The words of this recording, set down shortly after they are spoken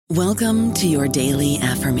Welcome to your daily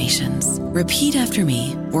affirmations. Repeat after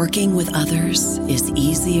me. Working with others is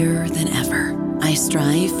easier than ever. I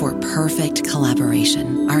strive for perfect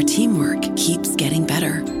collaboration. Our teamwork keeps getting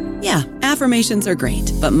better. Yeah, affirmations are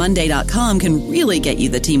great, but Monday.com can really get you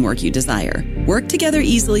the teamwork you desire. Work together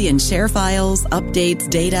easily and share files, updates,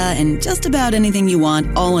 data, and just about anything you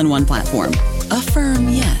want all in one platform. Affirm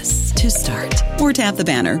yes to start, or tap the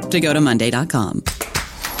banner to go to Monday.com.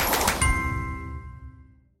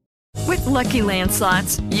 With Lucky Land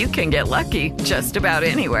Slots, you can get lucky just about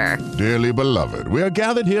anywhere. Dearly beloved, we are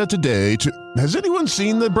gathered here today to... Has anyone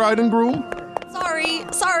seen the bride and groom?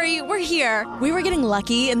 Sorry, we're here. We were getting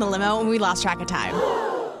lucky in the limo and we lost track of time.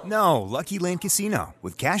 No, Lucky Land Casino,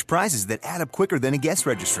 with cash prizes that add up quicker than a guest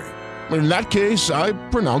registry. In that case, I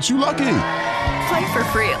pronounce you lucky. Play for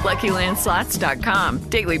free at LuckyLandSlots.com.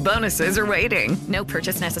 Daily bonuses are waiting. No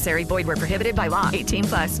purchase necessary. Void where prohibited by law.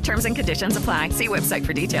 18+. Terms and conditions apply. See website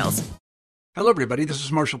for details. Hello, everybody. This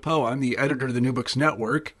is Marshall Poe. I'm the editor of the New Books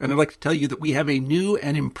Network, and I'd like to tell you that we have a new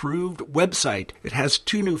and improved website. It has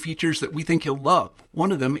two new features that we think you'll love.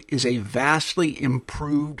 One of them is a vastly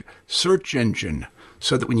improved search engine,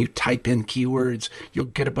 so that when you type in keywords, you'll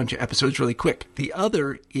get a bunch of episodes really quick. The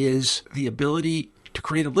other is the ability to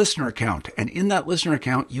create a listener account. And in that listener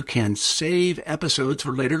account, you can save episodes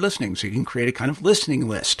for later listening. So you can create a kind of listening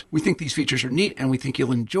list. We think these features are neat and we think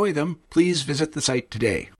you'll enjoy them. Please visit the site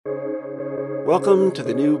today. Welcome to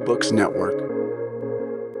the New Books Network.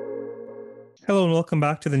 Hello and welcome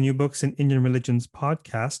back to the New Books in Indian Religions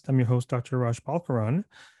podcast. I'm your host, Dr. Raj Balkaran.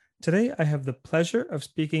 Today, I have the pleasure of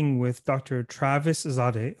speaking with Dr. Travis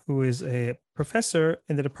Zadeh, who is a professor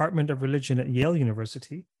in the Department of Religion at Yale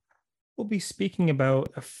University. We'll be speaking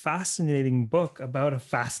about a fascinating book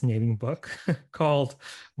called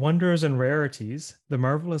Wonders and Rarities, the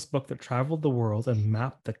marvelous book that traveled the world and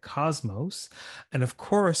mapped the cosmos. And of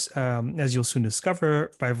course, as you'll soon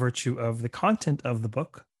discover by virtue of the content of the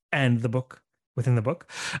book and the book within the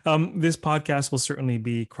book, this podcast will certainly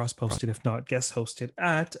be cross-posted, if not guest-hosted,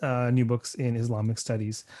 at New Books in Islamic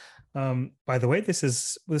Studies. By the way,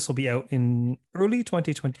 this will be out in early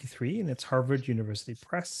 2023, and it's Harvard University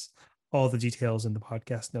Press. All the details in the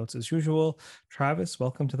podcast notes as usual. Travis,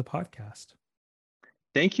 welcome to the podcast.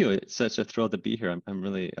 Thank you. It's such a thrill to be here. I'm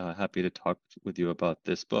really happy to talk with you about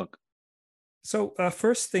this book. So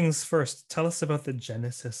first things first, tell us about the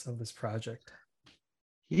genesis of this project.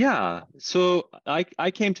 Yeah, so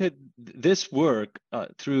I came to this work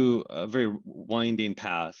through a very winding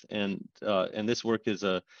path, and this work is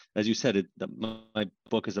as you said, my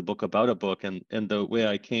book is a book about a book, and the way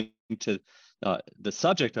I came to the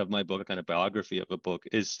subject of my book, a kind of biography of a book,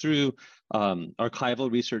 is through archival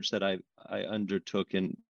research that I undertook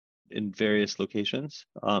in various locations,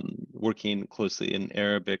 working closely in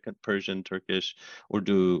Arabic, Persian, Turkish,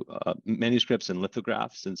 Urdu manuscripts and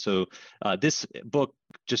lithographs. And so this book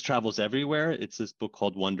just travels everywhere. It's this book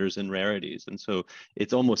called Wonders and Rarities. And so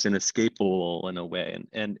it's almost inescapable in a way.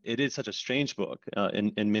 And it is such a strange book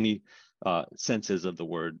in many senses of the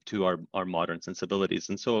word to our modern sensibilities.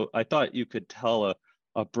 And so I thought you could tell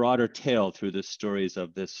a broader tale through the stories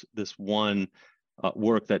of this one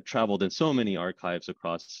work that traveled in so many archives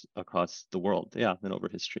across the world, and over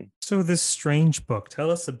history. So this strange book,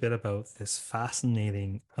 tell us a bit about this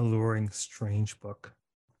fascinating, alluring, strange book.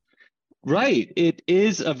 Right. It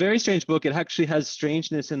is a very strange book. It actually has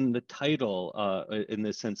strangeness in the title, in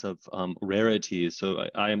the sense of rarities. So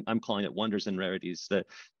I'm calling it Wonders and Rarities. The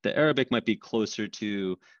Arabic might be closer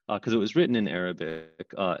to, because it was written in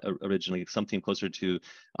Arabic originally, something closer to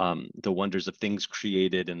the wonders of things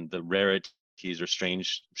created and the rarities or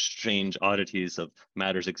strange oddities of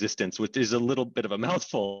matter's existence, which is a little bit of a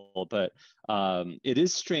mouthful, but it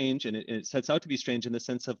is strange, and it sets out to be strange in the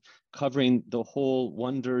sense of covering the whole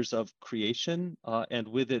wonders of creation, and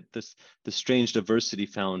with it the strange diversity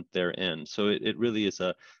found therein. So it really is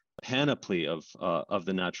a panoply of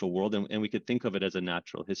the natural world, and we could think of it as a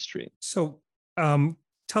natural history. So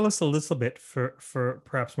tell us a little bit for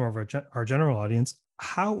perhaps more of our general audience,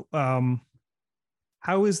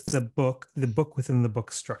 how is the book within the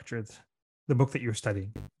book structured, the book that you're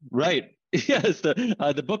studying? Right. Yes,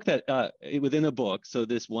 the book that within a book. So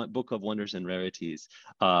this one book of Wonders and Rarities,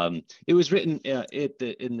 it was written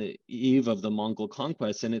in the eve of the Mongol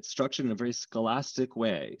conquest, and it's structured in a very scholastic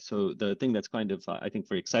way. So the thing that's kind of I think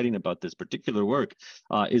very exciting about this particular work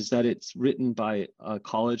is that it's written by a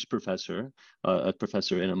college professor, a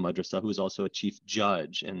professor in a madrasa who is also a chief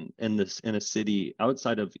judge, and in a city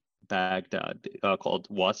outside of Baghdad called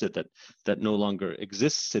Wasit that no longer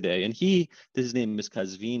exists today. And his name is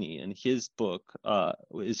Qazvini, and his book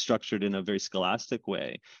is structured in a very scholastic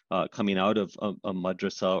way, coming out of a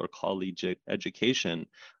madrasa or collegiate education.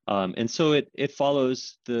 And so it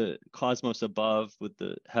follows the cosmos above with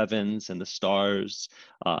the heavens and the stars,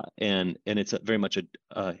 and it's very much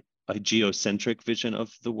a geocentric vision of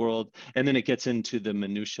the world. And then it gets into the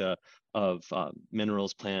minutia of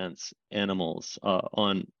minerals, plants, animals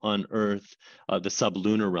on Earth, the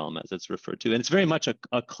sublunar realm, as it's referred to. And it's very much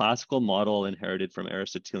a classical model inherited from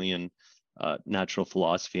Aristotelian natural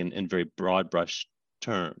philosophy in very broad brush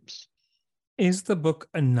terms. Is the book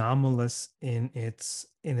anomalous in its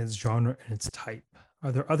genre and its type?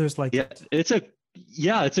 Are there others like it? It's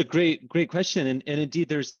a great question, and indeed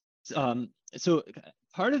there's so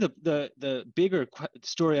part of the bigger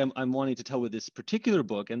story I'm wanting to tell with this particular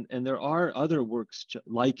book, and there are other works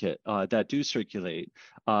like it that do circulate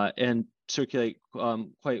and circulate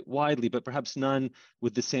quite widely, but perhaps none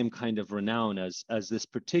with the same kind of renown as this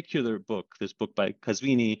particular book, this book by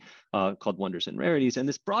Qazvini called Wonders and Rarities. And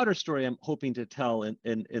this broader story I'm hoping to tell in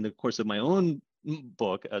the course of my own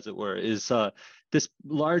book, as it were, is this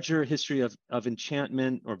larger history of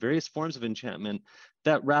enchantment, or various forms of enchantment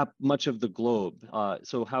that wrap much of the globe.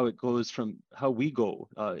 So how it goes from how we go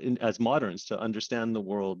as moderns to understand the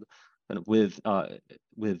world kind of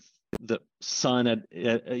with the sun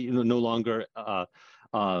no longer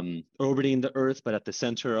orbiting the Earth, but at the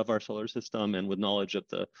center of our solar system, and with knowledge of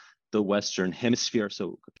the Western Hemisphere.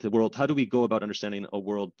 So the world, how do we go about understanding a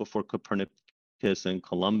world before Copernicus and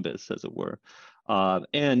Columbus, as it were?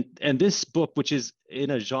 And this book, which is in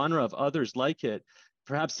a genre of others like it,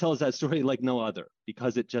 perhaps tells that story like no other,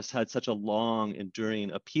 because it just had such a long,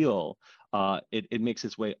 enduring appeal. It makes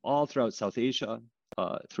its way all throughout South Asia,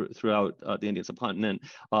 throughout the Indian subcontinent.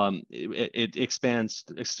 It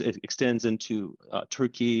extends into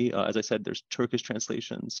Turkey. As I said, there's Turkish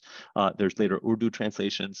translations. There's later Urdu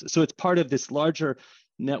translations. So it's part of this larger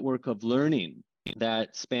network of learning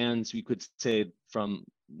that spans, we could say, from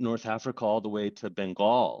North Africa all the way to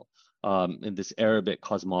Bengal. In this Arabic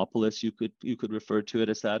cosmopolis, you could refer to it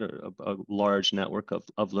as that, or a large network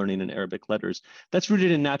of learning in Arabic letters. That's rooted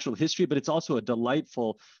in natural history, but it's also a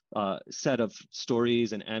delightful set of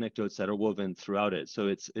stories and anecdotes that are woven throughout it. So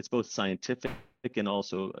it's both scientific and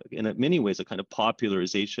also, in many ways, a kind of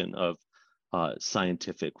popularization of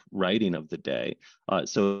scientific writing of the day.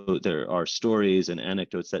 So there are stories and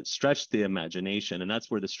anecdotes that stretch the imagination, and that's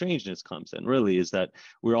where the strangeness comes in, really, is that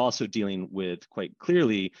we're also dealing with, quite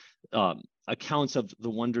clearly, accounts of the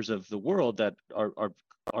wonders of the world that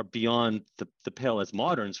are beyond the pale as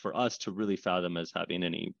moderns for us to really fathom as having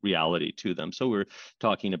any reality to them. So we're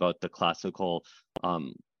talking about the classical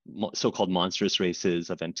so-called monstrous races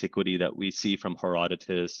of antiquity that we see from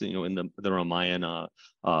Herodotus, in the Ramayana,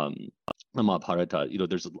 the Mahabharata.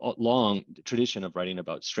 There's a long tradition of writing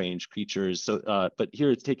about strange creatures. So, but here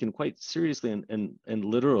it's taken quite seriously and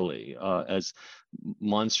literally as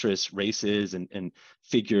monstrous races and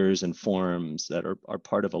figures and forms that are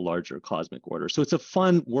part of a larger cosmic order. So it's a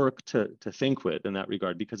fun work to think with in that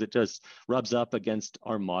regard, because it just rubs up against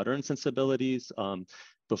our modern sensibilities.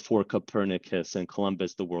 Before Copernicus and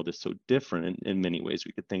Columbus, the world is so different in many ways.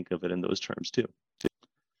 We could think of it in those terms too.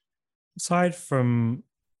 Aside from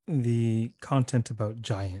the content about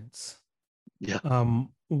giants,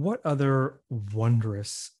 what other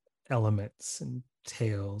wondrous elements and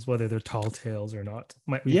tales, whether they're tall tales or not,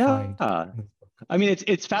 might we find? I mean,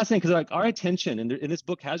 it's fascinating, because our attention in this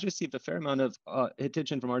book has received a fair amount of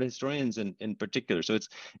attention from art historians in particular. So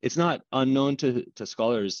it's not unknown to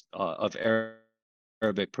scholars of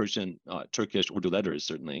Arabic, Persian, Turkish, Urdu letters,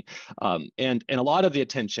 certainly. And a lot of the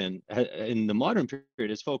attention in the modern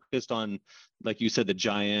period is focused on, like you said, the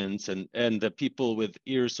giants and the people with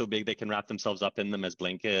ears so big they can wrap themselves up in them as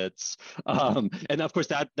blankets. And of course,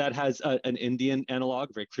 that has an Indian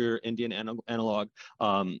analog, very clear Indian analog,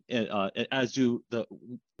 as do the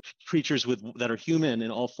creatures that are human in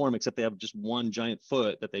all form, except they have just one giant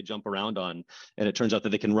foot that they jump around on. And it turns out that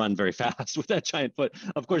they can run very fast with that giant foot.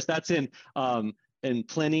 Of course, that's in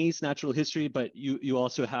Pliny's natural history, but you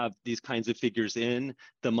also have these kinds of figures in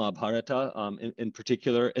the Mahabharata in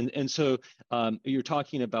particular. And so you're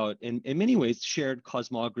talking about, in many ways, shared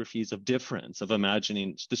cosmographies of difference, of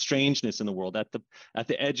imagining the strangeness in the world at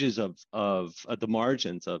the edges of the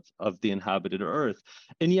margins of the inhabited Earth.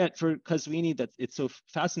 And yet for Qazvini, that it's so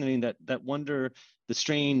fascinating that wonder, the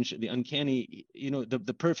strange, the uncanny,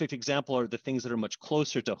 the perfect example are the things that are much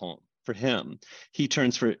closer to home. for him. He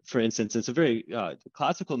turns, for instance, it's a very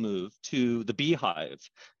classical move, to the beehive.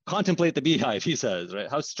 Contemplate the beehive, he says, right?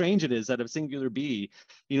 How strange it is that a singular bee,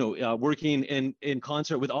 working in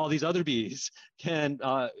concert with all these other bees, can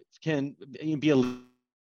be a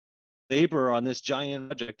labor on this giant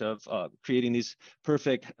project of creating these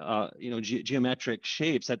perfect, geometric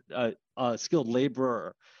shapes that a skilled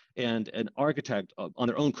laborer and an architect on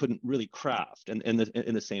their own couldn't really craft in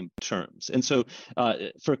the same terms. And so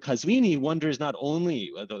for Qazvini, wonder is not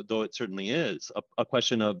only, though it certainly is, a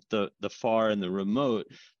question of the far and the remote,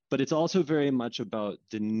 but it's also very much about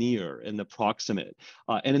the near and the proximate.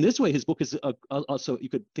 And in this way, his book is also, you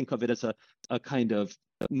could think of it as a kind of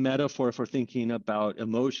metaphor for thinking about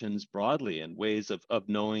emotions broadly and ways of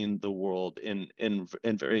knowing the world in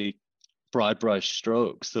very broad brush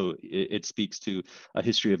strokes. So it speaks to a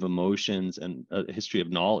history of emotions and a history of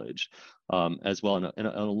knowledge as well, and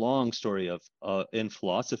a long story of in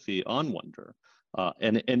philosophy on wonder.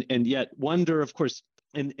 And yet wonder, of course,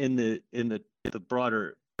 in the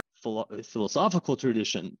broader philosophical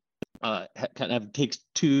tradition, kind of takes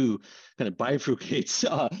two, kind of bifurcates,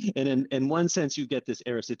 and in one sense you get this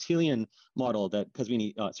Aristotelian model that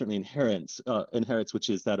Qazvini certainly inherits, which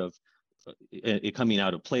is that of coming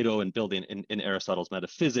out of Plato and building in Aristotle's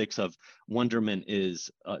metaphysics of wonderment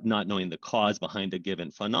is not knowing the cause behind a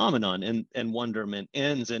given phenomenon, and wonderment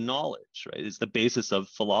ends in knowledge, right? It's the basis of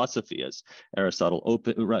philosophy, as Aristotle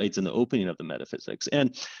writes in the opening of the Metaphysics,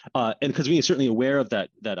 and Qazvini is certainly aware of that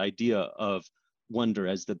idea of wonder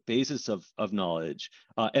as the basis of knowledge,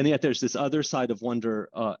 and yet there's this other side of wonder,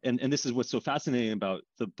 and this is what's so fascinating about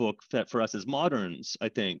the book, that for us as moderns, I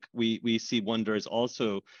think we see wonder as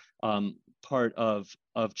also part of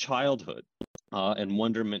childhood, and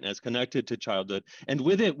wonderment as connected to childhood, and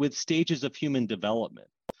with stages of human development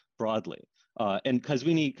broadly. And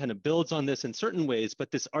Qazvini kind of builds on this in certain ways,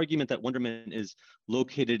 but this argument that wonderment is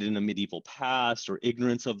located in a medieval past or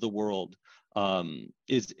ignorance of the world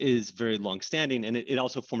is very long-standing, and it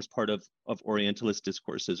also forms part of Orientalist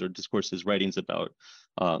discourses, or discourses, writings about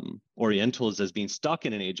Orientals as being stuck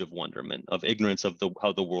in an age of wonderment, of ignorance of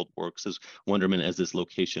how the world works, as wonderment as this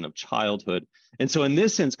location of childhood. And so in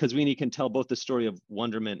this sense, Qazvini can tell both the story of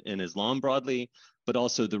wonderment in Islam broadly, but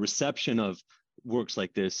also the reception of works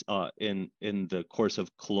like this in the course of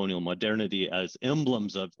colonial modernity as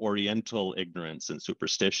emblems of Oriental ignorance and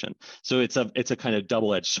superstition. So it's a kind of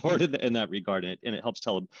double-edged sword in that regard, and it helps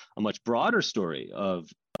tell a much broader story of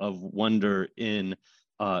wonder in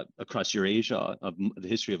across Eurasia, of the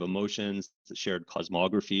history of emotions, the shared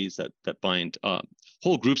cosmographies that bind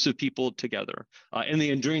whole groups of people together, and the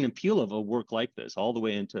enduring appeal of a work like this all the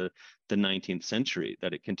way into the 19th century,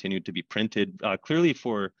 that it continued to be printed clearly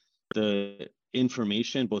for the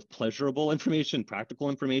information, both pleasurable information, practical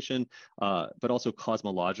information, but also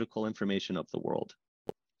cosmological information of the world.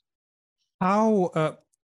 How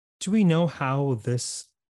do we know how this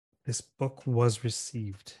book was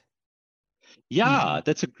received? Yeah,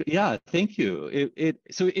 thank you.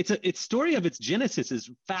 So its story of its genesis is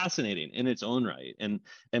fascinating in its own right, and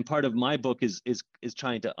part of my book is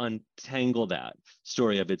trying to untangle that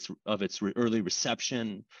story of its early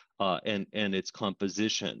reception and its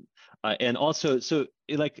composition, and also, so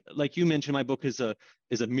like you mentioned, my book is a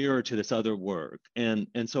mirror to this other work, and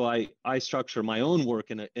so I structure my own work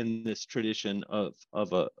in this tradition of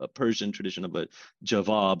a Persian tradition of a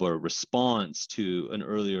jawab, or a response to an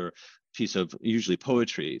earlier piece of usually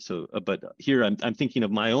poetry. So, but here I'm thinking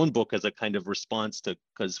of my own book as a kind of response to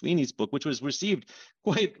Qazvini's book, which was received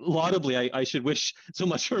quite laudably. I should wish so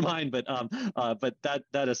much for mine, but that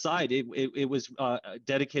aside, it was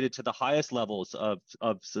dedicated to the highest levels of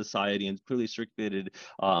society, and clearly circulated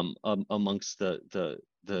amongst the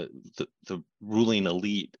ruling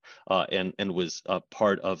elite, and was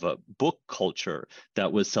part of a book culture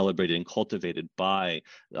that was celebrated and cultivated by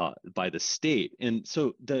the state. And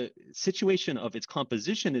so the situation of its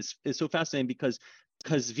composition is so fascinating, because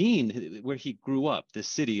Qazvin, where he grew up, the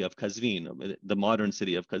city of Qazvin, the modern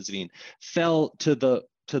city of Qazvin, fell to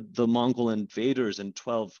the Mongol invaders in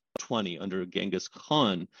 1220 under Genghis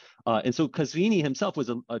Khan. And so Qazvini himself was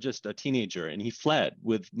just a teenager, and he fled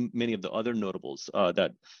with many of the other notables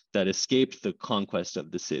that escaped the conquest of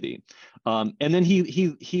the city. And then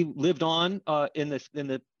he lived on in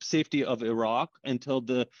the safety of Iraq until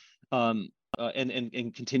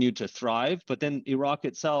and continued to thrive. But then Iraq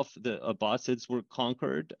itself, the Abbasids were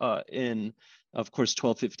conquered in, of course,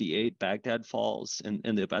 1258. Baghdad falls, and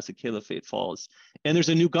the Abbasid Caliphate falls, and there's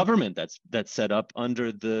a new government that's set up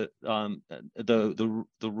under the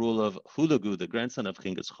rule of Hulagu, the grandson of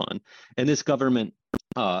Genghis Khan. And this government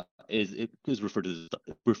it is referred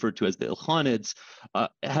to as the Ilkhanids,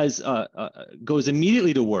 goes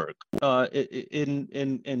immediately to work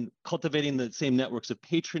in cultivating the same networks of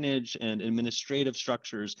patronage and administrative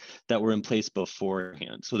structures that were in place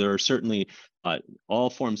beforehand. So there are certainly all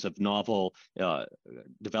forms of novel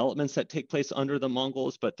developments that take place under the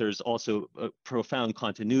Mongols, but there's also a profound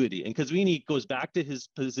continuity. And Qazvini goes back to his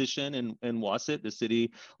position in Wasit, the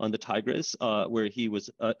city on the Tigris, where he was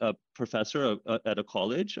a professor at a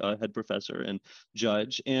college, head professor and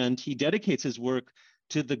judge, and he dedicates his work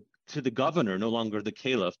to the governor, no longer the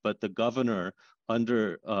caliph, but the governor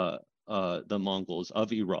under the Mongols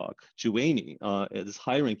of Iraq, Juwaini, this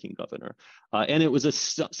high-ranking governor, and it was a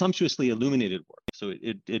sumptuously illuminated work. So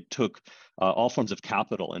it took all forms of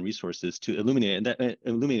capital and resources to illuminate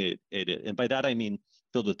it, and by that I mean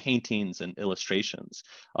filled with paintings and illustrations.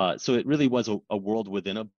 So it really was a world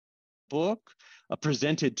within a book,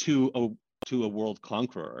 presented to a world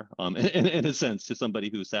conqueror, in a sense, to somebody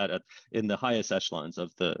who sat in the highest echelons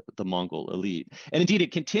of the Mongol elite. And indeed,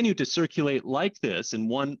 it continued to circulate like this in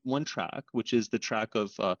one track, which is the track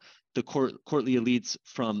of the courtly elites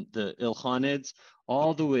from the Ilkhanids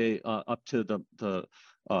all the way up to the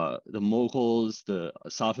Mughals, the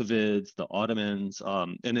Safavids, the Ottomans,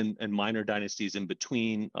 and minor dynasties in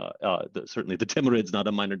between. Certainly the Timurids, not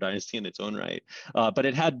a minor dynasty in its own right, but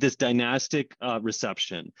it had this dynastic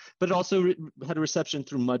reception. But it also had a reception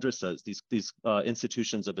through madrasas, these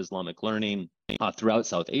institutions of Islamic learning throughout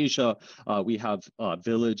South Asia. We have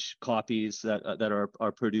village copies that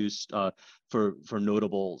are produced for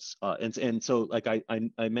notables, and so like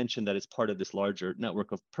I mentioned that it's part of this larger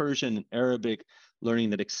network of Persian and Arabic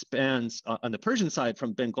learning that expands on the Persian side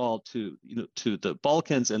from Bengal to the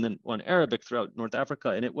Balkans, and then on Arabic throughout North Africa.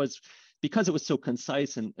 And it was because it was so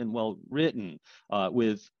concise and well written,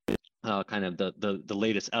 with kind of the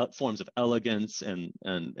latest forms of elegance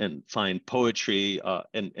and fine poetry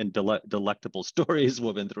and delectable stories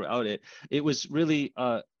woven throughout it. It was really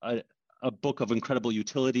a book of incredible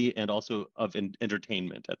utility and also of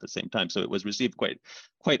entertainment at the same time. So it was received quite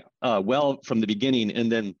well from the beginning,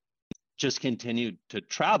 and then just continued to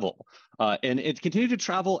travel. And it continued to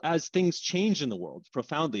travel as things changed in the world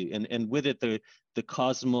profoundly, and with it the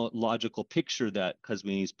cosmological picture that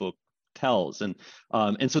Qazvini's book tells. And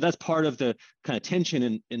so that's part of the kind of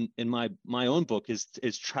tension in my own book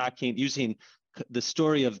is tracking, using the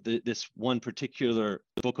story of this one particular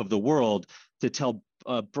book of the world to tell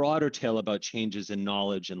a broader tale about changes in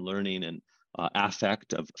knowledge and learning and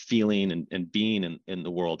affect of feeling and being in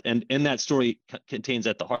the world. And that story contains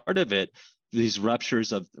at the heart of it these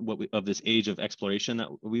ruptures of this age of exploration that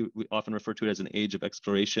we often refer to it as an age of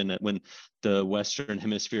exploration, that when the Western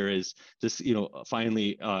Hemisphere is just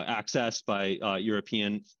finally accessed by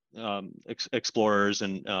European explorers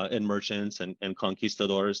and merchants and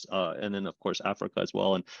conquistadors, and then of course Africa as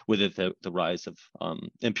well, and with it the rise of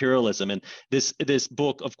imperialism. And this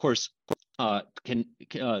book, of course,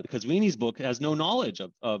 Qazvini's book has no knowledge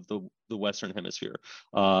of the Western Hemisphere,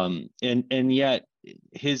 and yet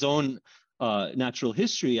his own natural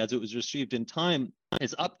history, as it was received in time,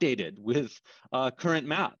 is updated with current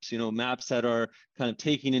maps. Maps that are kind of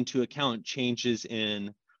taking into account changes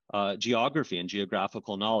in geography and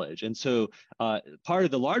geographical knowledge. And so part of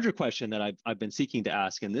the larger question that I've been seeking to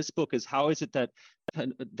ask in this book is, how is it that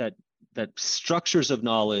structures of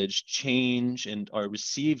knowledge change and are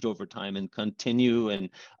received over time and continue and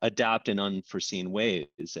adapt in unforeseen ways?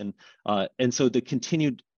 And so the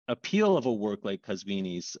continued appeal of a work like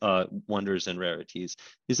Qazvini's Wonders and Rarities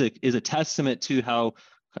is a testament to how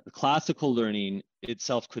classical learning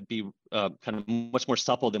itself could be kind of much more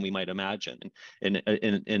supple than we might imagine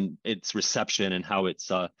in its reception, and how it's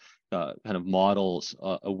kind of models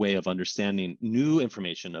a way of understanding new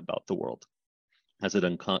information about the world as it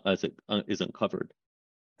is uncovered.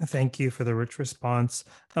 Thank you for the rich response.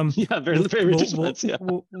 Yeah, very rich response. Yeah.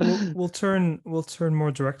 We'll turn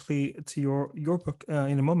more directly to your book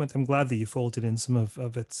in a moment. I'm glad that you folded in some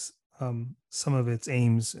of its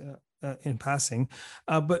aims in passing,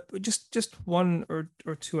 but just one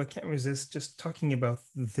or two. I can't resist just talking about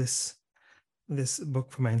this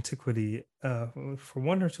book from antiquity for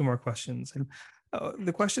one or two more questions. And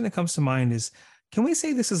the question that comes to mind is, can we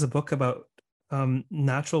say this is a book about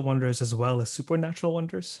natural wonders as well as supernatural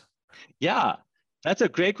wonders? Yeah, that's a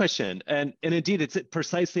great question, and indeed, it's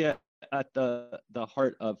precisely at the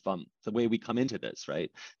heart of the way we come into this, right?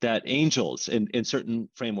 That angels in certain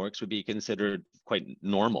frameworks would be considered quite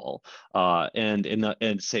normal, and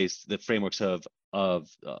say the frameworks of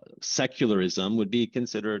secularism would be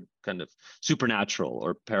considered kind of supernatural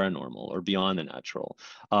or paranormal or beyond the natural.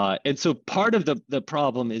 And so part of the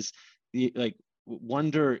problem is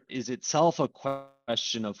wonder is itself a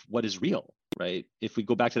question of what is real, right? If we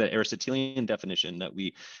go back to that Aristotelian definition, that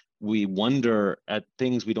we wonder at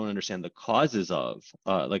things we don't understand the causes of,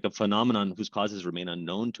 like a phenomenon whose causes remain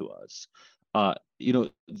unknown to us.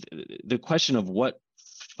 The question of what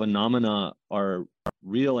phenomena are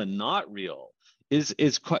real and not real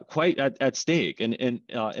is quite at stake, and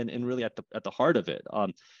really at the heart of it.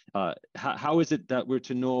 How is it that we're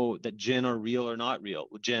to know that jinn are real or not real?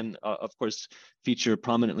 Jinn, of course, feature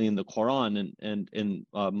prominently in the Quran and in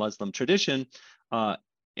Muslim tradition,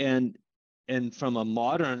 and from a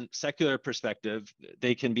modern secular perspective,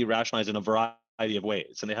 they can be rationalized in a variety of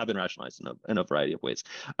ways, and they have been rationalized in a variety of ways.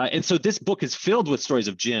 And so this book is filled with stories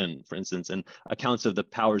of jinn, for instance, and accounts of the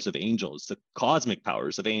powers of angels, the cosmic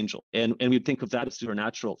powers of angels. And we think of that as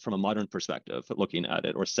supernatural from a modern perspective, looking at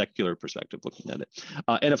it, or secular perspective, looking at it.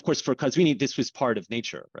 And of course, for Qazwini, this was part of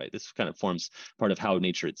nature, right? This kind of forms part of how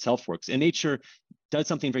nature itself works. And nature does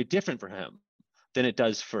something very different for him than it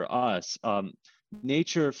does for us.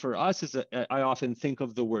 Nature for us is, I often think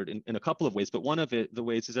of the word in a couple of ways, but one of the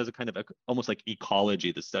ways is as a kind of almost like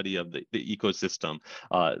ecology, the study of the ecosystem,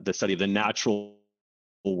 the study of the natural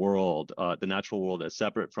world as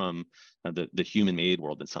separate from the human-made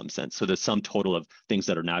world in some sense. So there's some total of things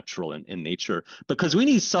that are natural in nature. Because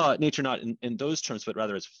we saw nature not in those terms, but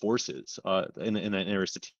rather as forces in an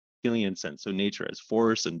Aristotelian sense. So nature as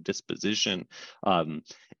force and disposition,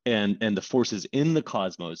 and the forces in the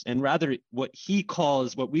cosmos, and rather what we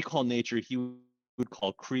call nature, he would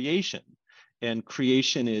call creation. And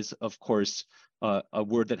creation is, of course, a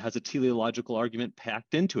word that has a teleological argument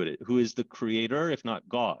packed into it. Who is the creator, if not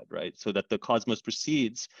God, right? So that the cosmos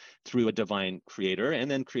proceeds through a divine creator, and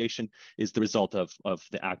then creation is the result of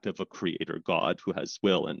the act of a creator, God, who has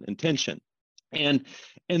will and intention. And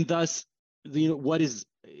thus, what is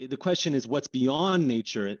the question is what's beyond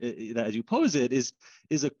nature, as you pose it, is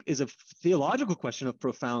a theological question of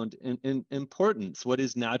profound importance. What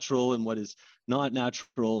is natural and what is not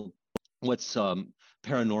natural? What's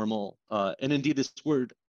paranormal? And indeed, this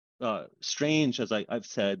word strange, as I've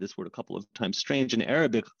said this word a couple of times, strange in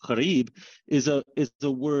Arabic, gharib, is a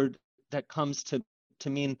word that comes to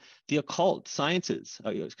mean the occult sciences,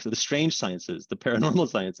 so the strange sciences, the paranormal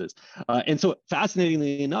sciences. And so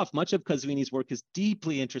fascinatingly enough, much of Qazwini's work is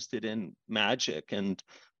deeply interested in magic and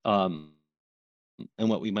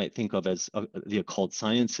what we might think of as the occult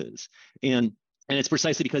sciences. And it's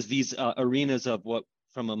precisely because these arenas of what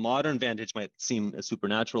from a modern vantage might seem as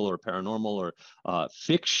supernatural or paranormal or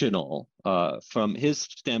fictional, from his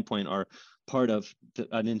standpoint, are part of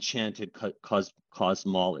an enchanted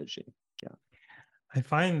cosmology. I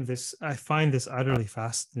find this utterly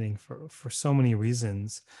fascinating for so many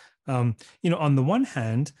reasons. On the one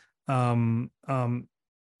hand,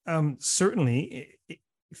 certainly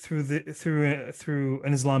through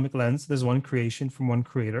an Islamic lens, there's one creation from one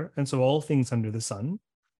creator, and so all things under the sun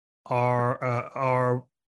are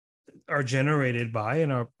generated by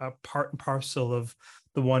and are part and parcel of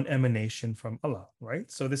the one emanation from Allah, right?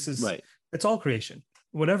 So this is right. It's all creation.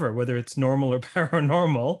 Whether it's normal or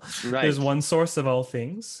paranormal, right. There's one source of all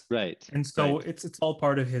things, right? And so right. it's all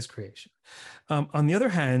part of his creation. On the other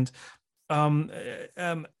hand,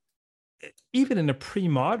 even in a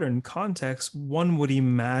pre-modern context, one would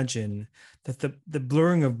imagine that the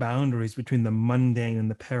blurring of boundaries between the mundane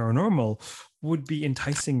and the paranormal would be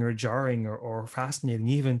enticing or jarring or fascinating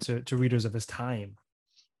even to readers of his time.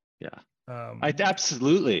 Yeah.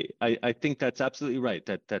 Absolutely. I think that's absolutely right.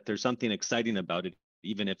 That there's something exciting about it,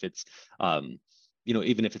 even if it's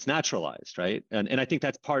even if it's naturalized, right? And I think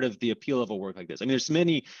that's part of the appeal of a work like this. I mean, there's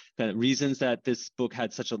many kind of reasons that this book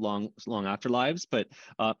had such a long afterlives, but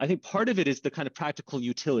I think part of it is the kind of practical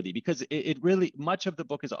utility, because it really, much of the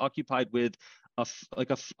book is occupied with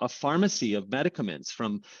a pharmacy of medicaments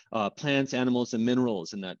from plants, animals, and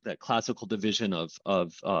minerals, and that classical division of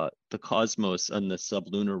the cosmos and the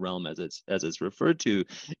sublunar realm, as it's referred to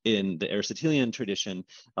in the Aristotelian tradition,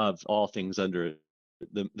 of all things under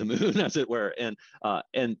the moon, as it were,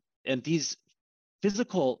 and these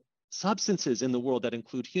physical substances in the world that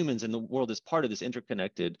include humans, and the world is part of this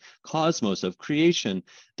interconnected cosmos of creation,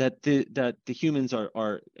 that the humans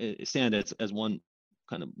are stand as one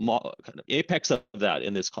kind of apex of that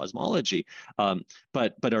in this cosmology,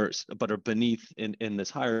 but are beneath in this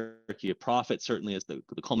hierarchy of prophet, certainly as the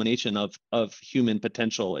culmination of human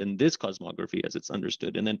potential in this cosmography as it's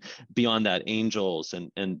understood. And then beyond that, angels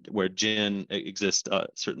and where jinn exist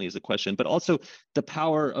certainly is a question, but also the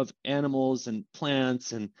power of animals and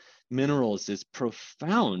plants and minerals is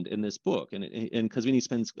profound in this book, and Qazvini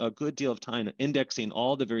spends a good deal of time indexing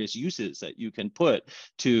all the various uses that you can put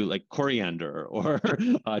to, like, coriander or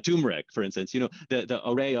turmeric, for instance. The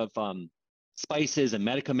array of spices and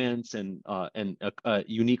medicaments and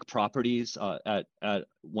unique properties at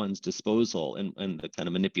one's disposal, and the kind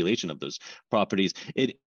of manipulation of those properties.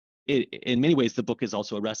 In many ways, the book is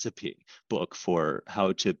also a recipe book for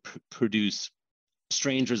how to produce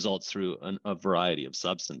strange results through a variety of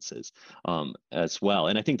substances as well.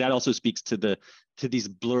 And I think that also speaks to these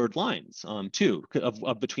blurred lines too,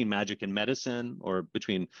 of between magic and medicine, or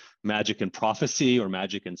between magic and prophecy, or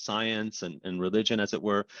magic and science and religion, as it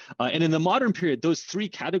were. And in the modern period, those three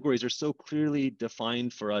categories are so clearly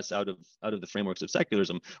defined for us out of the frameworks of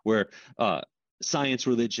secularism, where science,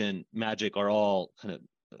 religion, magic are all kind of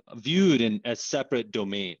viewed as separate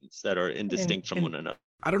domains that are indistinct from one another.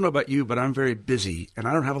 I don't know about you, but I'm very busy and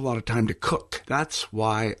I don't have a lot of time to cook. That's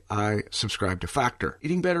why I subscribe to Factor.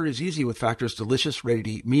 Eating better is easy with Factor's delicious,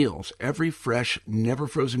 ready-to-eat meals. Every fresh, never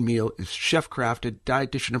frozen meal is chef-crafted,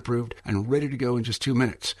 dietitian approved, and ready to go in just 2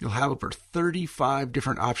 minutes. You'll have over 35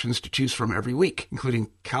 different options to choose from every week,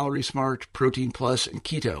 including Calorie Smart, Protein Plus, and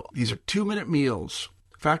Keto. These are 2-minute meals.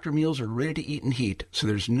 Factor meals are ready to eat and heat, so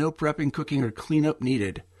there's no prepping, cooking, or cleanup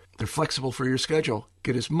needed. They're flexible for your schedule.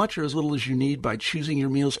 Get as much or as little as you need by choosing your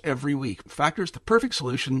meals every week. Factor is the perfect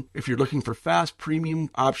solution if you're looking for fast, premium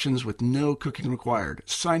options with no cooking required.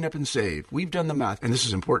 Sign up and save. We've done the math, and this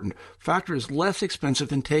is important. Factor is less expensive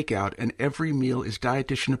than takeout, and every meal is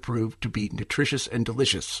dietitian approved to be nutritious and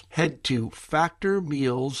delicious. Head to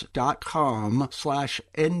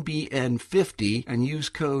factormeals.com/NBN50 and use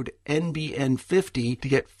code NBN50 to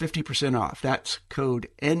get 50% off. That's code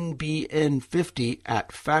NBN50 at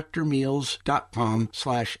factormeals.com/NBN50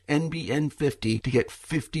 to get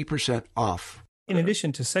 50% off. In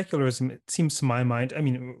addition to secularism, it seems to my mind, I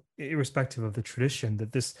mean, irrespective of the tradition,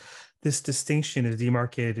 that this distinction is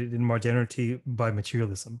demarcated in modernity by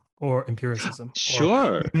materialism or empiricism.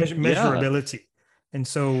 Sure. Or measurability. Yeah. And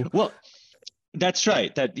so... Well, that's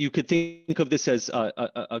right. That you could think of this as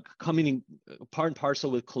a coming part and parcel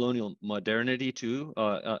with colonial modernity too,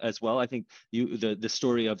 as well. I think the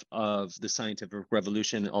story of the scientific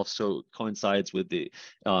revolution also coincides with the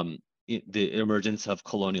emergence of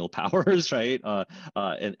colonial powers, right?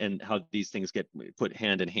 And how these things get put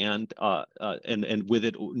hand in hand, and with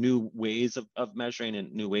it, new ways of measuring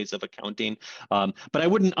and new ways of accounting. But I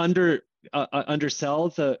wouldn't undersell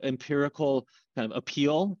the empirical kind of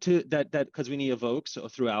appeal to that Qazvini evokes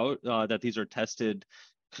throughout, that these are tested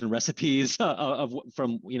kind of recipes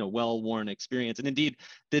from well-worn experience. And indeed,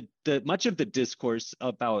 the much of the discourse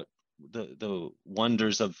about the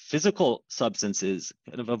wonders of physical substances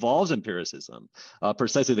kind of evolves empiricism,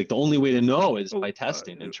 precisely like the only way to know is by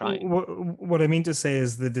testing and trying. What I mean to say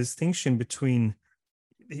is the distinction between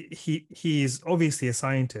he's obviously a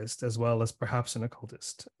scientist as well as perhaps an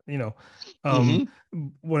occultist.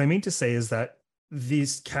 What I mean to say is that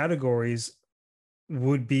these categories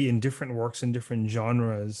would be in different works in different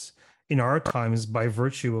genres in our times by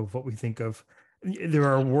virtue of what we think of. There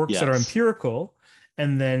are works that are empirical,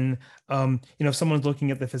 and then if someone's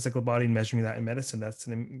looking at the physical body and measuring that in medicine, that's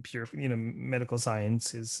an medical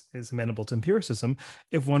science is amenable to empiricism.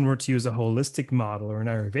 If one were to use a holistic model or an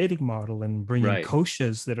Ayurvedic model and bring in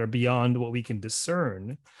koshas that are beyond what we can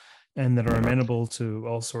discern and that are amenable to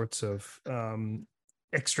all sorts of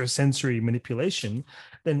extrasensory manipulation,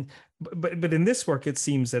 then but in this work, it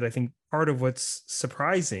seems that I think part of what's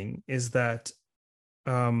surprising is that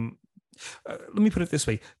let me put it this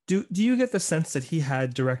way. Do you get the sense that he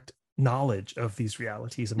had direct knowledge of these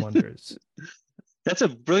realities and wonders? That's a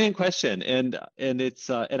brilliant question, and it's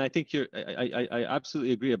and I think I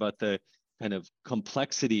absolutely agree about the kind of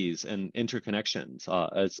complexities and interconnections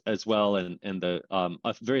as well, and the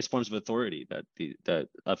various forms of authority that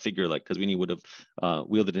a figure like Qazvini would have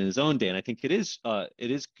wielded in his own day. And I think it is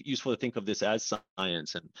useful to think of this as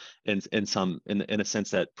science, and in a sense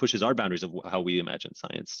that pushes our boundaries of how we imagine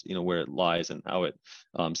science, where it lies and how it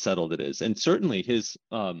settled it is. And certainly his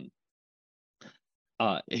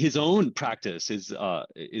own practice is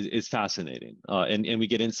fascinating, and we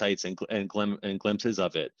get insights and glimpses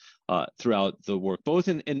of it throughout the work, both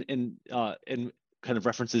in kind of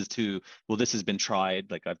references to, well, this has been tried,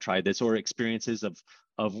 like I've tried this, or experiences of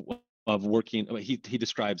of working. He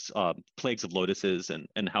describes plagues of lotuses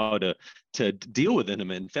and how to deal with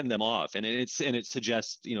them and fend them off, and it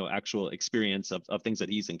suggests actual experience of things that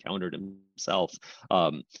he's encountered himself.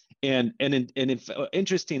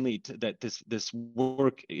 Interestingly, that this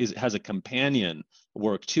work has a companion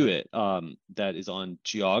work to it that is on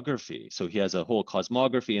geography. So he has a whole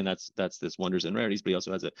cosmography, and that's this Wonders and Rarities, but he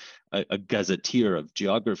also has a gazetteer of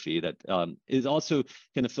geography that is also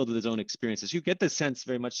kind of filled with his own experiences. You get the sense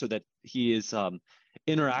very much so that he is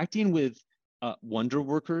interacting with wonder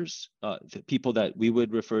workers, the people that we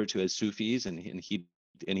would refer to as Sufis, and he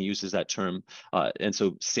uses that term, and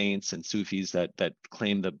so saints and Sufis that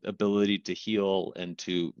claim the ability to heal and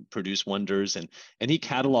to produce wonders, and he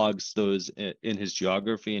catalogs those in his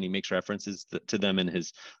geography, and he makes references to them in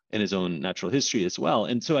his own natural history as well.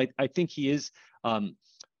 And so I think he is.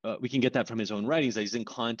 We can get that from his own writings, that he's in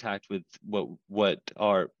contact with what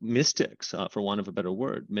are mystics, for want of a better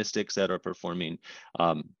word, mystics that are performing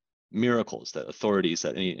miracles, that authorities,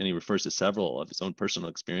 and he refers to several of his own personal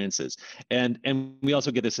experiences, and we also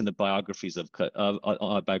get this in the biographies of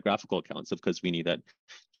biographical accounts of Qazwini, that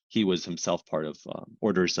he was himself part of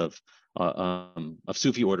orders of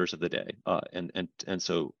Sufi orders of the day, and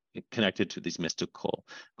so connected to these mystical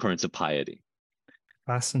currents of piety.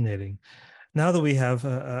 Fascinating. Now that we have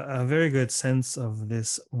a very good sense of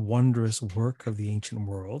this wondrous work of the ancient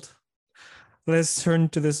world, let's turn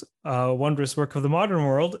to this wondrous work of the modern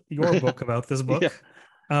world, your book about this book.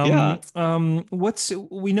 Yeah.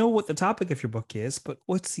 We know what the topic of your book is, but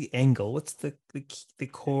what's the angle? What's the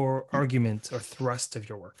core argument or thrust of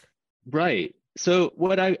your work? Right. So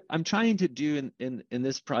what I'm trying to do in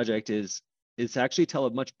this project is actually tell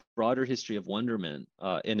a much broader history of wonderment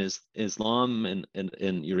in Islam and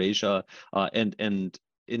in Eurasia, and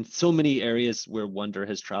in so many areas where wonder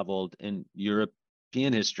has traveled in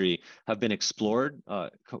European history have been explored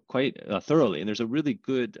quite thoroughly. And there's a really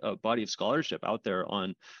good body of scholarship out there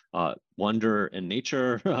on wonder and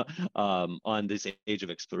nature, on this age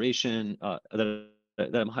of exploration that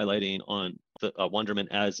I'm highlighting, on the wonderment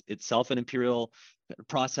as itself an imperial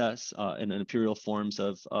process and an imperial forms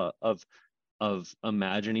of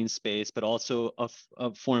imagining space, but also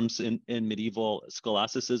of forms in medieval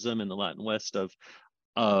scholasticism in the Latin West of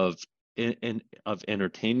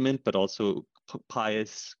entertainment, but also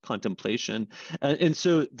pious contemplation. And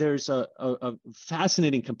so there's a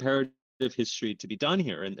fascinating comparative history to be done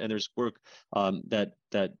here, and there's work that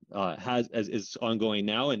is ongoing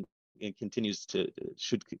now and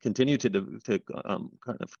should continue to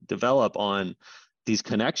kind of develop on these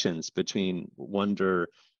connections between wonder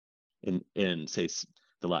in say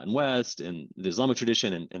the Latin West and the Islamic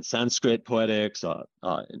tradition and Sanskrit poetics,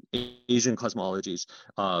 and Asian cosmologies.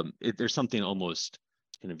 There's something almost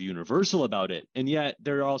kind of universal about it, and yet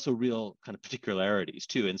there are also real kind of particularities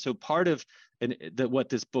too. And so part of what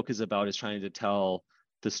this book is about is trying to tell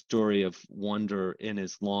the story of wonder in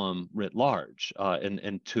Islam writ large,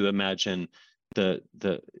 and to imagine the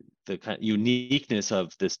kind of uniqueness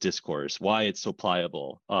of this discourse, why it's so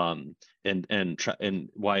pliable, and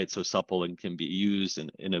why it's so supple and can be used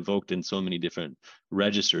and evoked in so many different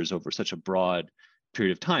registers over such a broad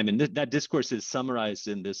period of time. And that discourse is summarized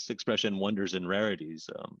in this expression, wonders and rarities,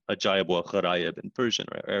 ajaib wa gharaib in Persian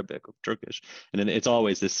or Arabic or Turkish, and then it's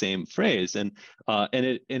always the same phrase, and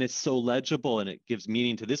it's so legible, and it gives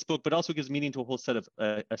meaning to this book, but also gives meaning to a whole set of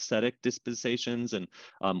aesthetic dispensations and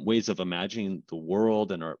ways of imagining the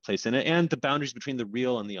world and our place in it, and the boundaries between the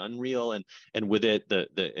real and the unreal, and with it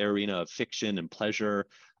the arena of fiction and pleasure.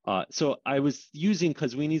 So I was using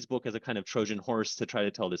Qazwini's book as a kind of Trojan horse to try to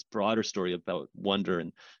tell this broader story about wonder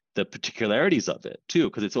and the particularities of it too,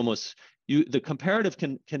 because it's almost the comparative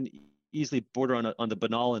can easily border on the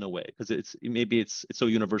banal in a way, because it's so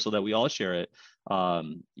universal that we all share it.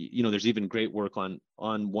 There's even great work on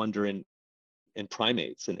wonder in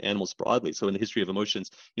primates and animals broadly. So in the history of emotions,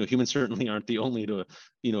 humans certainly aren't the only kind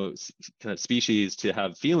of species to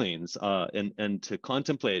have feelings and to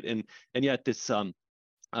contemplate, and yet this.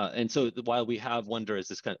 And so while we have wonder as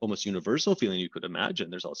this kind of almost universal feeling you could imagine,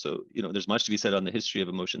 there's also, there's much to be said on the history of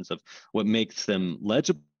emotions, of what makes them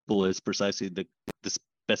legible is precisely the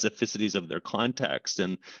specificities of their context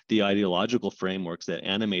and the ideological frameworks that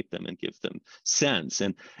animate them and give them sense.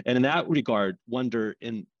 And in that regard, wonder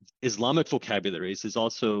in Islamic vocabularies is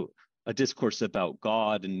also a discourse about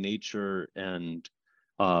God and nature and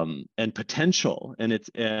potential,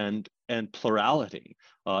 and plurality,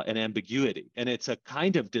 and ambiguity. And it's a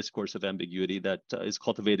kind of discourse of ambiguity that is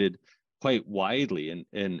cultivated quite widely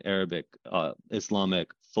in Arabic,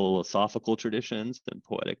 Islamic philosophical traditions and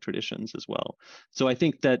poetic traditions as well. So I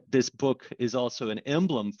think that this book is also an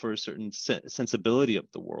emblem for a certain sensibility of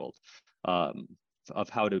the world, of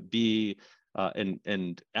how to be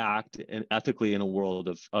and act ethically in a world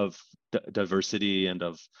of diversity and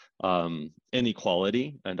of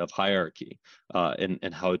inequality and of hierarchy,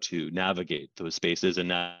 and how to navigate those spaces and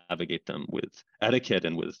navigate them with etiquette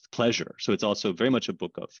and with pleasure. So it's also very much a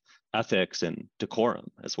book of ethics and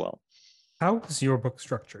decorum as well. How is your book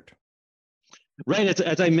structured? Right.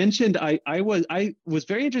 As I mentioned, I was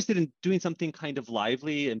very interested in doing something kind of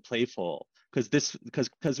lively and playful, because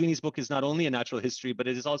Qazwini's book is not only a natural history, but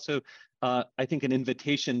it is also, I think, an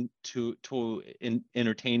invitation to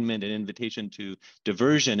entertainment, an invitation to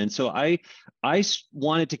diversion. And so I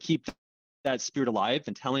wanted to keep that spirit alive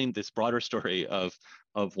and telling this broader story of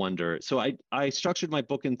wonder. So I structured my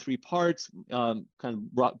book in three parts, kind of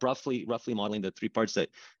roughly modeling the three parts that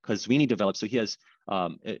Qazwini developed. So he has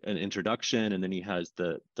an introduction, and then he has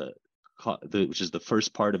the which is the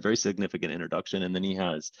first part, a very significant introduction, and then he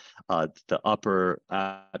has the upper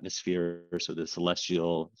atmosphere, so the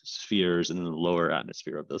celestial spheres, and then the lower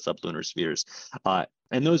atmosphere of the sublunar spheres,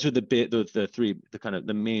 and those are the three kind of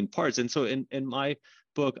the main parts. And so in my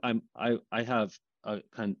book, I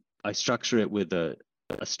structure it with a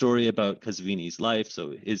story about Qazwini's life,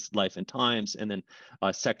 so his life and times, and then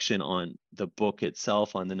a section on the book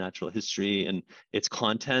itself, on the natural history and its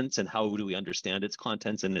contents, and how do we understand its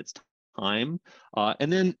contents and its time,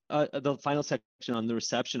 and then the final section on the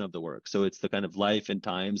reception of the work. So it's the kind of life and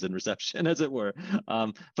times and reception, as it were.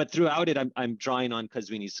 But throughout it, I'm drawing on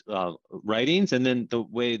Qazwini's writings, and then the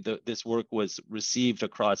way this work was received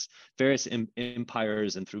across various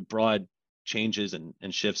empires and through broad changes and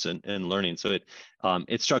shifts and learning. So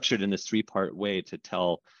it's structured in this three-part way to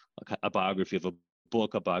tell a biography of a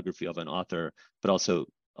book, a biography of an author, but also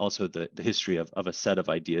the history of a set of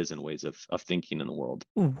ideas and ways of thinking in the world.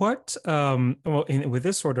 What, with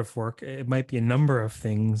this sort of work, it might be a number of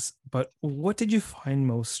things, but what did you find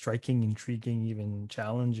most striking, intriguing, even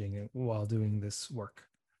challenging while doing this work?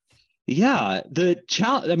 Yeah, the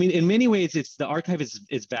challenge, I mean, in many ways, the archive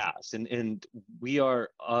is vast, and we are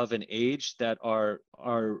of an age that our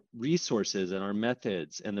resources and our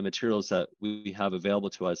methods and the materials that we have available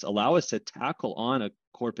to us allow us to tackle on a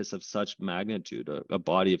corpus of such magnitude, a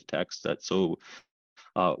body of text that's so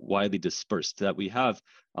widely dispersed, that we have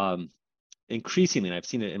increasingly, and I've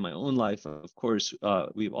seen it in my own life, of course,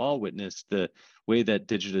 we've all witnessed the way that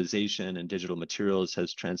digitization and digital materials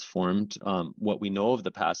has transformed what we know of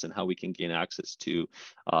the past and how we can gain access to,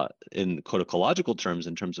 in codicological terms,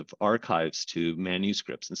 in terms of archives, to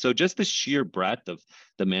manuscripts. And so just the sheer breadth of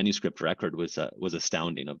the manuscript record was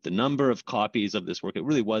astounding, of the number of copies of this work. It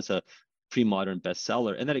really was a pre-modern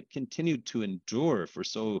bestseller, and that it continued to endure for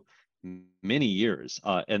so many years,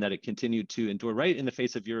 and that it continued to endure right in the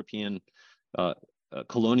face of European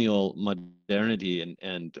colonial modernity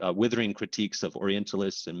and withering critiques of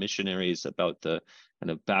Orientalists and missionaries about the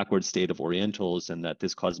kind of backward state of Orientals, and that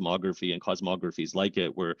this cosmography and cosmographies like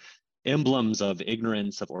it were emblems of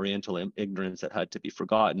ignorance, of Oriental ignorance that had to be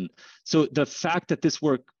forgotten. So the fact that this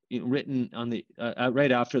work, written on the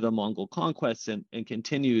right after the Mongol conquests and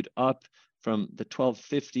continued up from the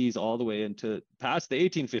 1250s all the way into past the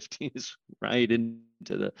 1850s, right,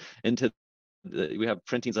 we have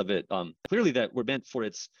printings of it clearly that were meant for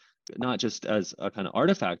its, not just as a kind of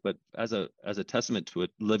artifact, but as a testament to a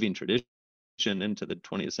living tradition into the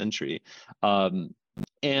 20th century.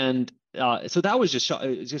 And so that was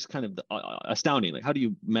just kind of astounding. Like, how do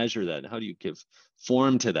you measure that? How do you give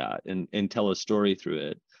form to that and tell a story through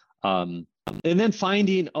it? And then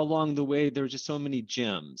finding along the way, there were just so many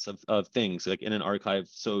gems of things, like in an archive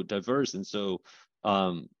so diverse and so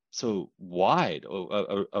wide,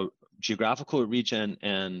 a geographical region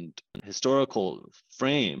and historical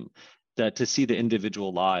frame, that to see the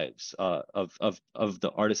individual lives of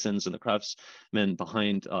the artisans and the craftsmen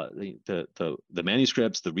behind the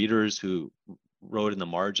manuscripts, the readers who wrote in the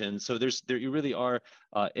margins. So you really are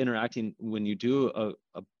interacting when you do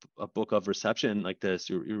a book of reception like this.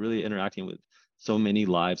 You're really interacting with so many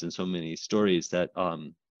lives and so many stories that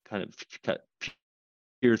kind of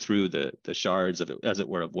peer through the shards of it, as it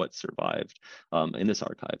were, of what survived in this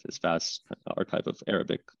archive, this vast archive of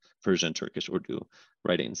Arabic, Persian, Turkish, Urdu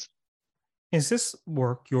writings. Is this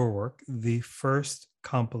work, your work, the first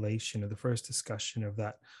compilation or the first discussion of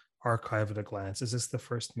that archive at a glance? Is this the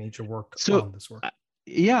first major work on this work?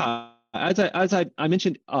 Yeah, as I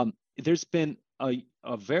mentioned, there's been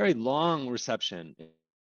a very long reception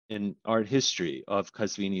in art history of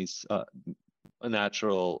Qazwini's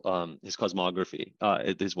his cosmography,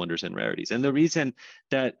 his wonders and rarities. And the reason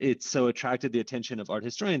that it's so attracted the attention of art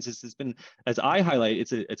historians is it's been, as I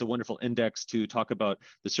highlight, it's a wonderful index to talk about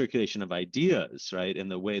the circulation of ideas, right, and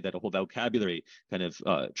the way that a whole vocabulary kind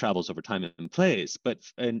of travels over time and place. But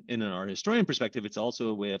in an art historian perspective, it's also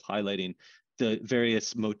a way of highlighting the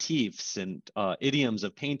various motifs and idioms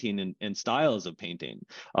of painting and styles of painting,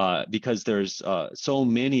 because there's so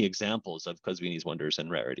many examples of Qazvini's wonders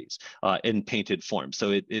and rarities in painted form.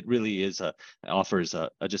 So it really is offers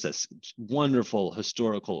just a wonderful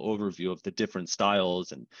historical overview of the different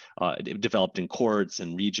styles and developed in courts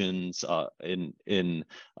and regions in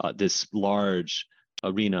this large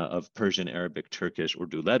arena of Persian, Arabic, Turkish,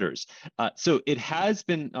 Urdu letters. So it has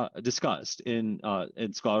been discussed in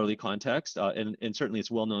scholarly context, and certainly it's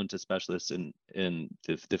well known to specialists in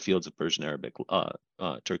the fields of Persian, Arabic,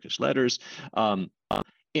 Turkish letters.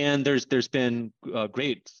 And there's been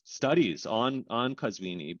great studies on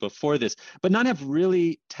Qazvini before this, but none have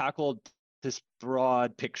really tackled this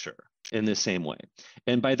broad picture in the same way.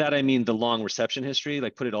 And by that I mean the long reception history,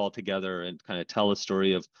 like put it all together and kind of tell a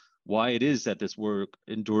story of why it is that this work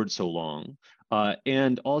endured so long,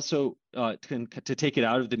 and also to take it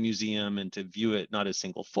out of the museum and to view it not as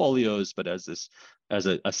single folios, but as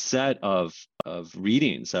a set of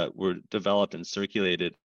readings that were developed and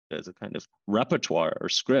circulated as a kind of repertoire or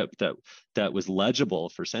script that was legible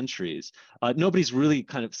for centuries. Nobody's really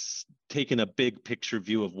kind of taken a big picture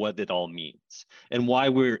view of what it all means and why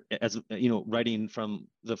we're, as writing from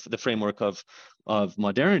the framework of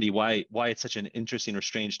modernity, why it's such an interesting or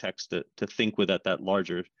strange text to think with at that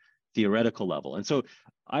larger theoretical level. And so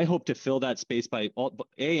I hope to fill that space by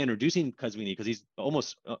introducing Qazvini, because he's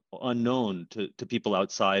almost unknown to people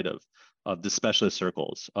outside of the specialist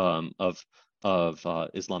circles of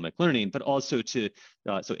Islamic learning, but also to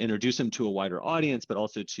so introduce him to a wider audience, but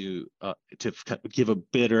also to give a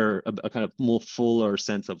kind of more fuller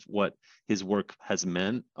sense of what his work has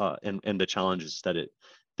meant and the challenges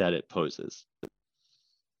that it poses.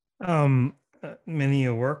 Many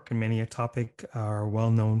a work and many a topic are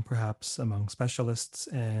well known, perhaps among specialists,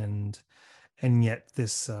 and yet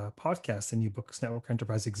this podcast, the New Books Network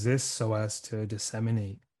Enterprise, exists so as to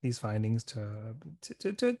disseminate these findings to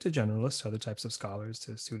generalists, to other types of scholars,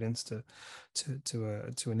 to students, to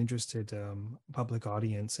an interested public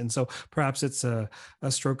audience. And so perhaps it's a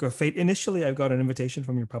stroke of fate. Initially, I've got an invitation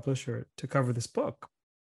from your publisher to cover this book,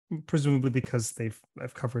 presumably because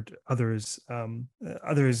I've covered others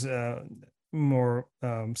more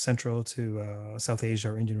central to South Asia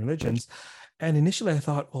or Indian religions. And initially I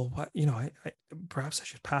thought, well, what, I perhaps I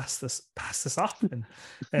should pass this off.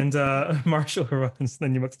 And Marshall, who runs the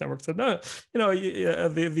New Books Network, said, no,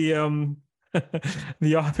 the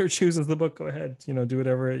author chooses the book. Go ahead, do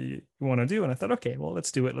whatever you want to do. And I thought, okay, well,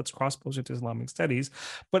 let's do it. Let's cross-post it to Islamic studies.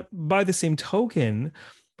 But by the same token,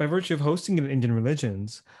 by virtue of hosting it in Indian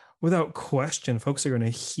religions, without question, folks are going to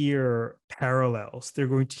hear parallels. They're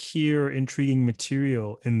going to hear intriguing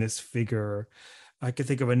material in this figure. I could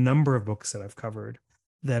think of a number of books that I've covered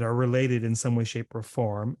that are related in some way, shape, or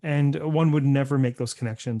form. And one would never make those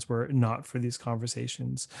connections were it not for these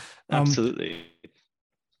conversations. Absolutely.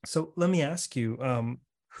 So let me ask you,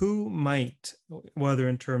 who might, whether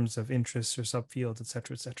in terms of interests or subfields, et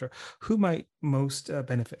cetera, who might most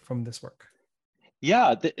benefit from this work?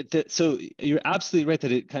 Yeah, so you're absolutely right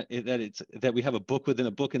that we have a book within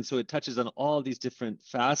a book, and so it touches on all these different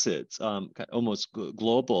facets, almost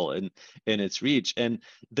global in its reach. And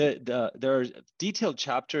there are detailed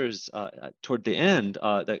chapters toward the end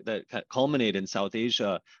that culminate in South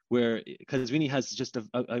Asia, where Qazvini has just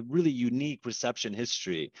a really unique reception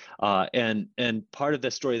history, and part of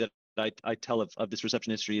the story that I tell of this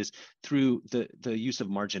reception history is through the use of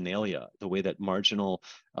marginalia, the way that marginal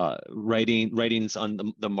writings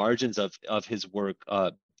on the margins of his work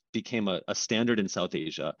became a standard in South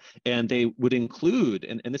Asia. And they would include,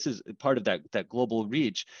 and this is part of that global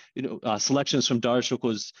reach, selections from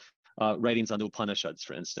Darshuko's writings on the Upanishads,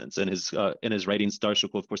 for instance, and in his writings,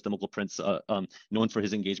 Darshuko, of course, the Mughal prince, known for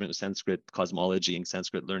his engagement with Sanskrit cosmology and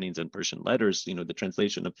Sanskrit learnings and Persian letters, the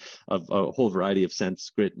translation of a whole variety of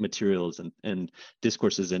Sanskrit materials and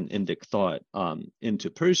discourses in Indic thought into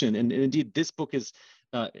Persian. And indeed, this book is,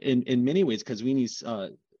 in many ways, Qazvini's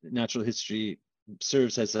natural history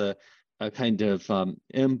serves as a kind of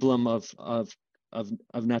emblem of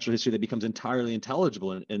natural history that becomes entirely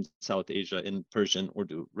intelligible in South Asia in Persian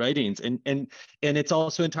Urdu writings, and it's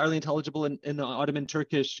also entirely intelligible in the Ottoman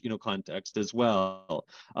Turkish context as well,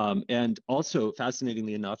 and also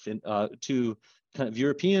fascinatingly enough to kind of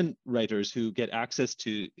European writers who get access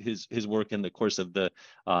to his work in the course of the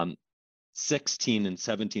 16 and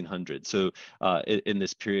 1700. So in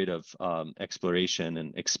this period of exploration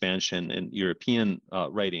and expansion in European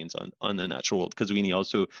writings on the natural world, Casuini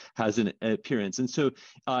also has an appearance. And so,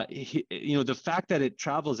 the fact that it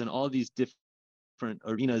travels in all these different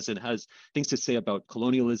arenas and has things to say about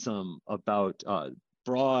colonialism, about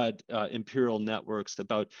broad imperial networks,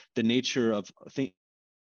 about the nature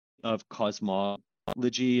of cosmology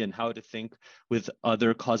and how to think with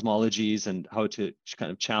other cosmologies and how to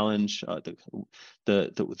kind of challenge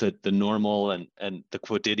the normal and the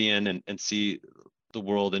quotidian and see the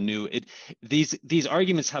world anew. These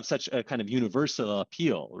arguments have such a kind of universal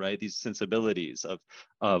appeal, right? These sensibilities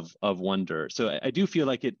of wonder. So I do feel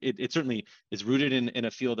like it certainly is rooted in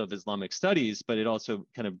a field of Islamic studies, but it also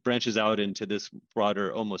kind of branches out into this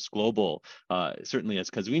broader, almost global, certainly as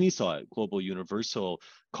Casuini saw it, global, universal,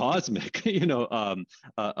 cosmic,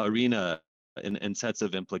 arena and sets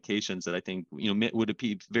of implications that I think would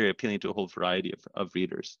be very appealing to a whole variety of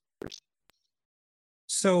readers.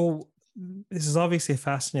 So this is obviously a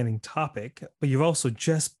fascinating topic, but you've also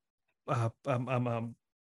just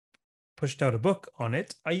pushed out a book on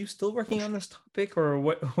it. Are you still working on this topic, or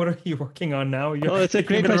what are you working on now? That's a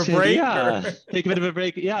great question. Yeah, take a bit of a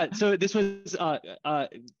break. Yeah, so this was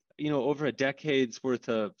over a decade's worth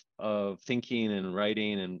of thinking and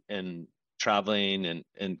writing and traveling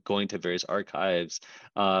and going to various archives.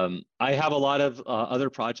 I have a lot of other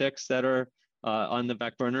projects that are on the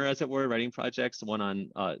back burner, as it were, writing projects.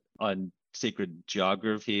 One on sacred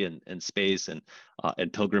geography and space and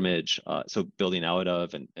pilgrimage. So building out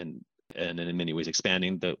of and in many ways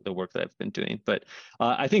expanding the work that I've been doing. But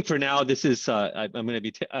I think for now, this is I'm going to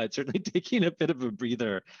be certainly taking a bit of a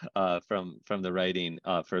breather from the writing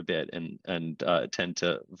for a bit and tend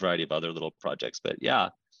to a variety of other little projects. But yeah.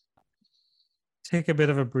 Take a bit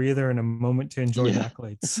of a breather and a moment to enjoy the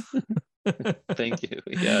accolades. Thank you.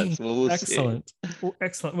 Yes, well, we'll excellent. see. Well,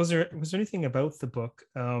 excellent. Was there anything about the book?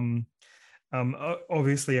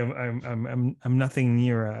 Obviously, I'm nothing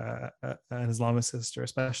near an Islamicist or a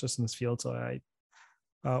specialist in this field, so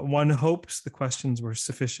one hopes the questions were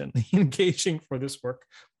sufficiently engaging for this work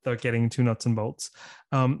without getting too nuts and bolts.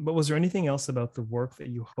 But was there anything else about the work that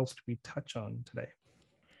you hoped we touch on today?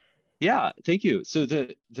 Yeah, thank you. So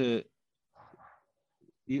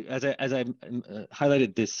as I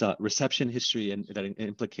highlighted this reception history and that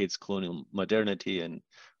implicates colonial modernity and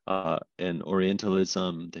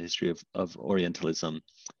Orientalism, the history of Orientalism,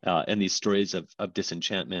 and these stories of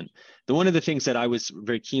disenchantment. One of the things that I was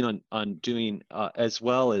very keen on doing as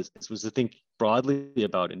well was to think broadly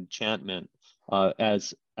about enchantment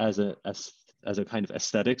as a kind of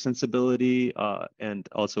aesthetic sensibility and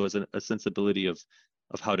also as a sensibility of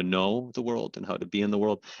how to know the world and how to be in the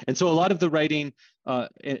world. And so a lot of the writing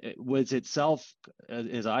was itself,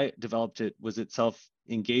 as I developed it, was itself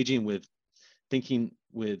engaging with thinking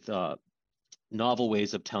with novel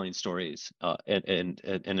ways of telling stories in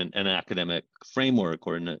an academic framework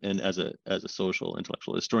or as a social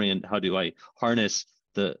intellectual historian. How do I harness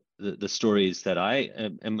the stories that I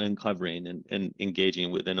am uncovering and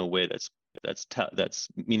engaging with in a way that's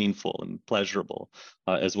meaningful and pleasurable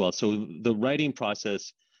as well. So the writing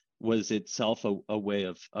process was itself a way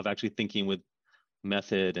of actually thinking with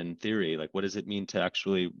method and theory. Like, what does it mean to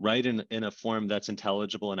actually write in a form that's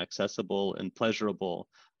intelligible and accessible and pleasurable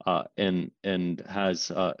and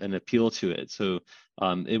has an appeal to it? So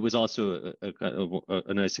it was also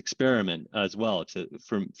a nice experiment as well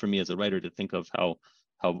for me as a writer to think of how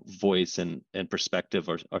voice and perspective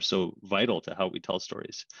are so vital to how we tell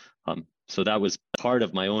stories. So that was part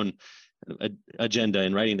of my own agenda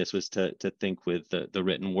in writing this, was to think with the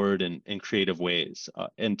written word in creative ways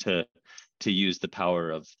and to use the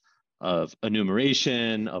power of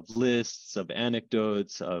enumeration, of lists, of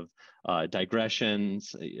anecdotes, of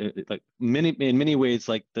digressions, like in many ways,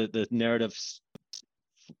 like the narratives,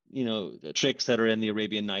 the tricks that are in the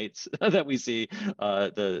Arabian Nights that we see,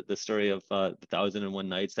 the story of the 1001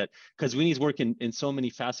 Nights, that Casuini's work in so many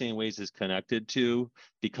fascinating ways is connected to,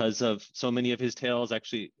 because of so many of his tales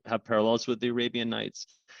actually have parallels with the Arabian Nights.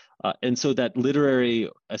 And so that literary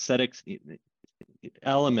aesthetic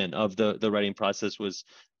element of the writing process was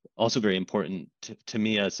also very important to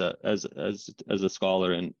me as a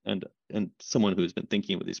scholar and someone who's been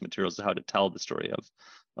thinking with these materials, how to tell the story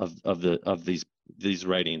of these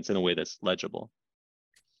writings in a way that's legible.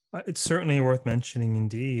 It's certainly worth mentioning,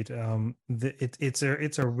 indeed. It's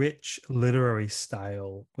a rich literary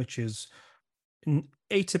style, which is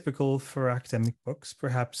atypical for academic books,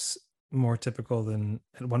 perhaps more typical than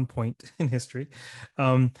at one point in history.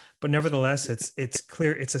 But nevertheless, it's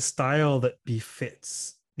clear it's a style that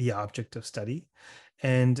befits the object of study,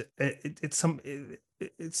 and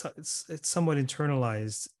it's somewhat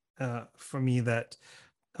internalized for me that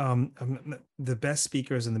the best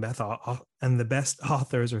speakers and the best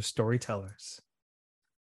authors are storytellers.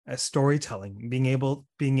 Storytelling, being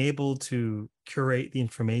able to curate the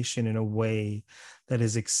information in a way that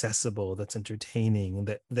is accessible, that's entertaining,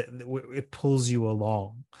 that it pulls you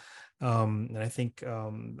along. And I think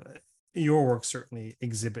your work certainly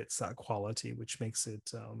exhibits that quality, which makes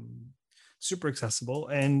it super accessible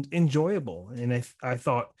and enjoyable. And I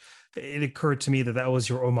thought it occurred to me that was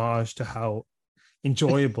your homage to how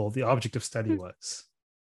enjoyable the object of study was.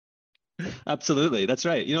 Absolutely, that's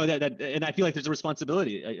right. That and I feel like there's a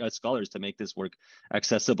responsibility as scholars to make this work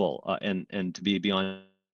accessible and to be beyond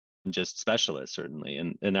just specialists, certainly.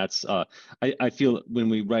 And that's I feel when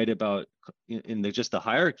we write about just the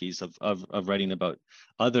hierarchies of writing about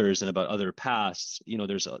others and about other pasts,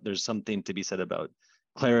 there's something to be said about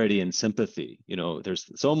clarity and sympathy.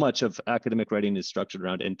 There's so much of academic writing is structured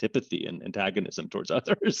around antipathy and antagonism towards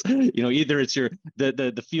others. Either it's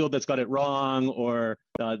the field that's got it wrong, or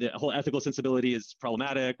the whole ethical sensibility is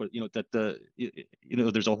problematic, or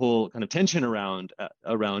there's a whole kind of tension around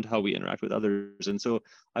how we interact with others. And so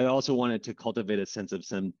I also wanted to cultivate a sense of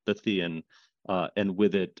sympathy and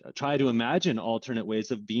with it try to imagine alternate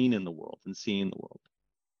ways of being in the world and seeing the world.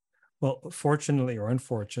 Well, fortunately or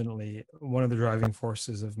unfortunately, one of the driving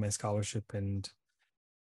forces of my scholarship and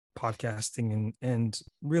podcasting and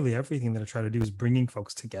really everything that I try to do is bringing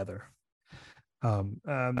folks together. But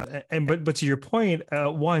to your point,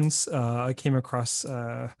 once I came across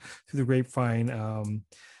through the grapevine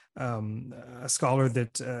a scholar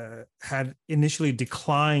that had initially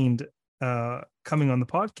declined coming on the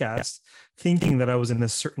podcast, thinking that I was in a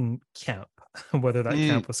certain camp, whether that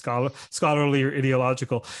camp was scholarly or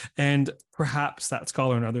ideological. And perhaps that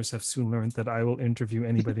scholar and others have soon learned that I will interview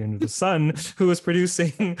anybody under the sun who is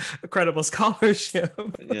producing credible scholarship.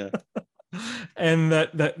 Yeah. And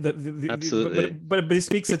that absolutely. But it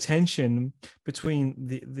speaks a tension between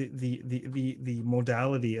the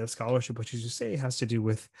modality of scholarship, which, as you say, has to do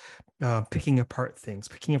with picking apart things,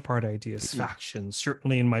 picking apart ideas, factions.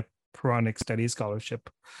 Certainly in my Puranic studies scholarship,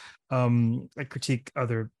 I critique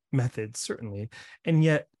other methods, certainly. And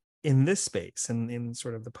yet in this space, and in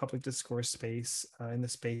sort of the public discourse space, in the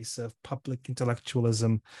space of public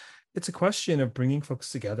intellectualism, it's a question of bringing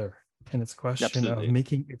folks together. And it's a question of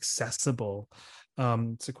making accessible.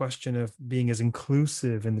 It's a question of being as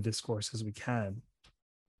inclusive in the discourse as we can.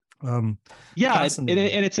 And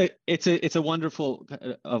it's a wonderful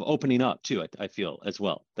of opening up too. I feel as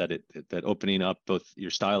well that opening up both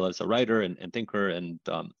your style as a writer and thinker and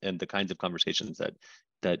the kinds of conversations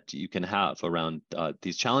that you can have around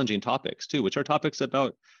these challenging topics too, which are topics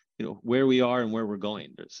about where we are and where we're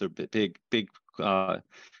going. There's sort of big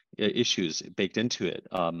issues baked into it,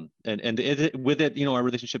 with it, our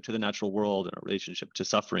relationship to the natural world and our relationship to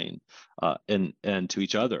suffering, and to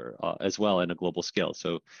each other as well in a global scale.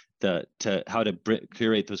 So how to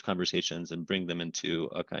curate those conversations and bring them into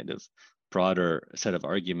a kind of broader set of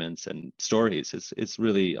arguments and stories is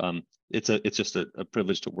really it's just a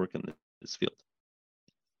privilege to work in this field.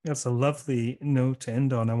 That's a lovely note to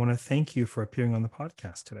end on. I want to thank you for appearing on the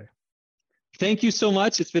podcast today. Thank you so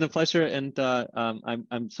much. It's been a pleasure, and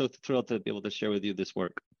I'm so thrilled to be able to share with you this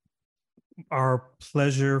work. Our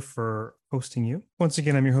pleasure for hosting you. Once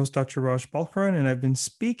again, I'm your host, Dr. Raj Balkaran, and I've been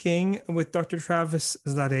speaking with Dr. Travis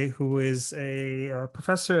Zadeh, who is a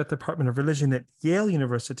professor at the Department of Religion at Yale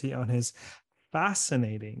University, on his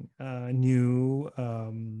fascinating new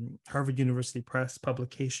Harvard University Press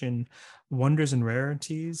publication, Wonders and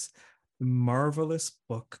Rarities, the marvelous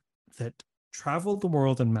book that traveled the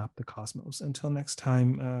world and mapped the cosmos. Until next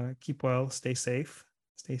time, keep well, stay safe,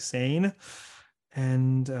 stay sane,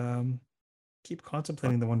 and keep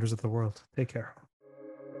contemplating the wonders of the world. Take care.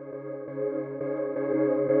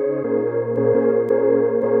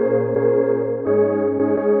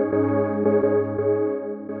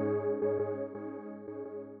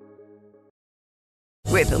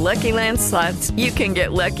 With the Lucky Land Slots, you can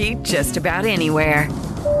get lucky just about anywhere.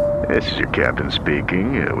 This is your captain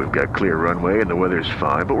speaking. We've got clear runway and the weather's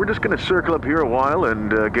fine, but we're just going to circle up here a while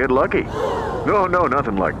and get lucky. No,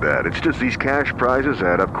 nothing like that. It's just these cash prizes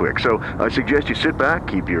add up quick. So I suggest you sit back,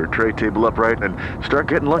 keep your tray table upright, and start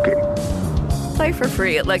getting lucky. Play for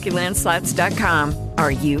free at LuckyLandSlots.com.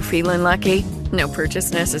 Are you feeling lucky? No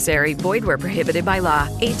purchase necessary. Void where prohibited by law.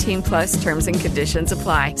 18+ terms and conditions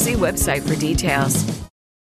apply. See website for details.